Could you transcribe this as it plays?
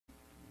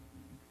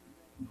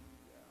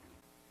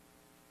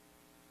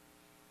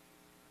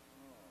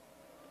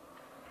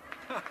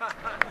I'm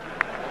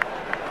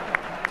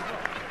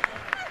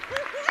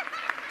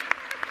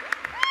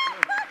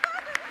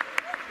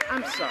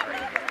sorry.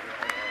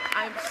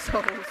 I'm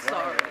so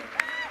sorry.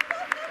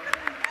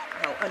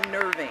 How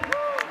unnerving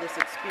this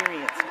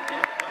experience is.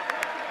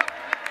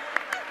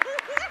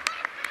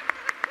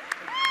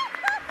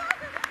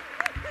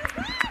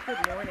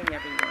 Good morning,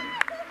 everyone.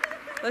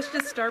 Let's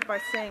just start by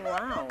saying,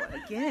 wow,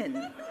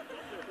 again.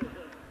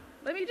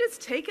 Let me just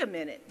take a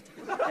minute.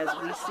 As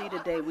we see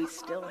today, we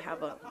still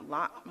have a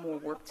lot more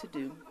work to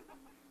do.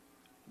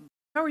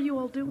 How are you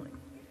all doing?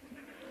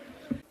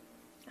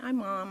 Hi,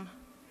 Mom.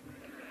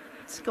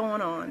 What's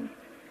going on?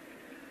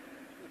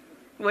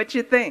 What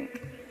you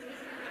think?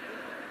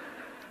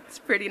 It's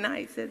pretty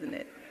nice, isn't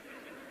it?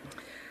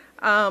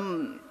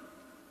 And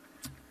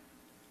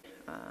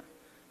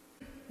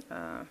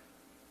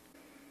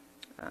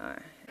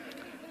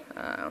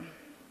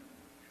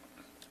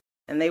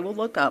they will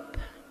look up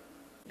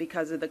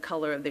because of the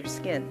color of their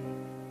skin.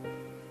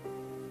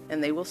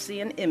 And they will see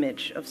an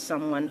image of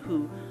someone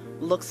who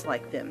looks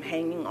like them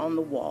hanging on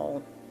the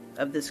wall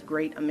of this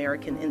great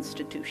American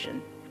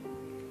institution.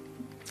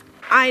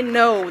 I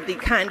know the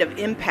kind of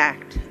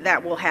impact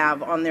that will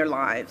have on their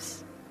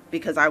lives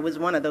because I was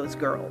one of those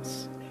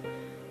girls.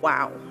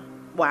 Wow,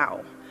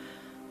 wow.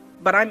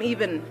 But I'm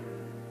even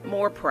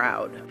more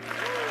proud.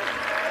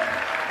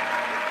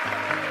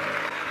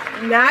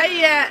 Not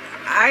yet.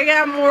 I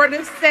got more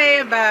to say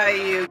about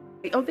you.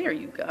 Oh, there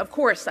you go. Of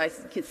course I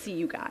could see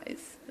you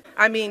guys.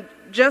 I mean,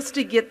 just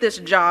to get this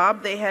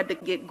job, they had to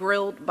get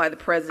grilled by the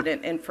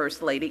president and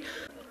first lady.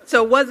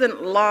 So it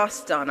wasn't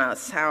lost on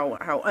us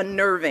how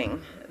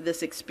unnerving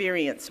this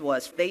experience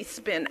was. They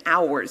spend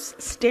hours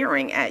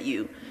staring at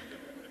you,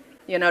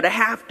 to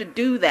have to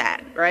do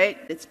that, right?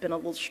 It's been a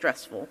little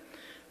stressful.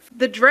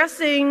 The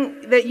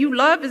dressing that you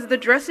love is the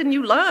dressing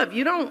you love.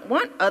 You don't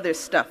want other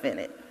stuff in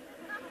it.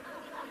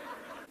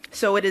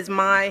 So it is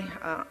my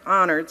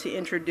honor to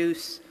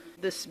introduce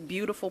this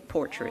beautiful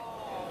portrait.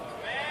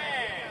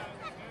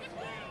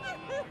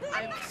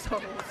 I'm so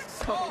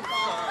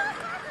sorry.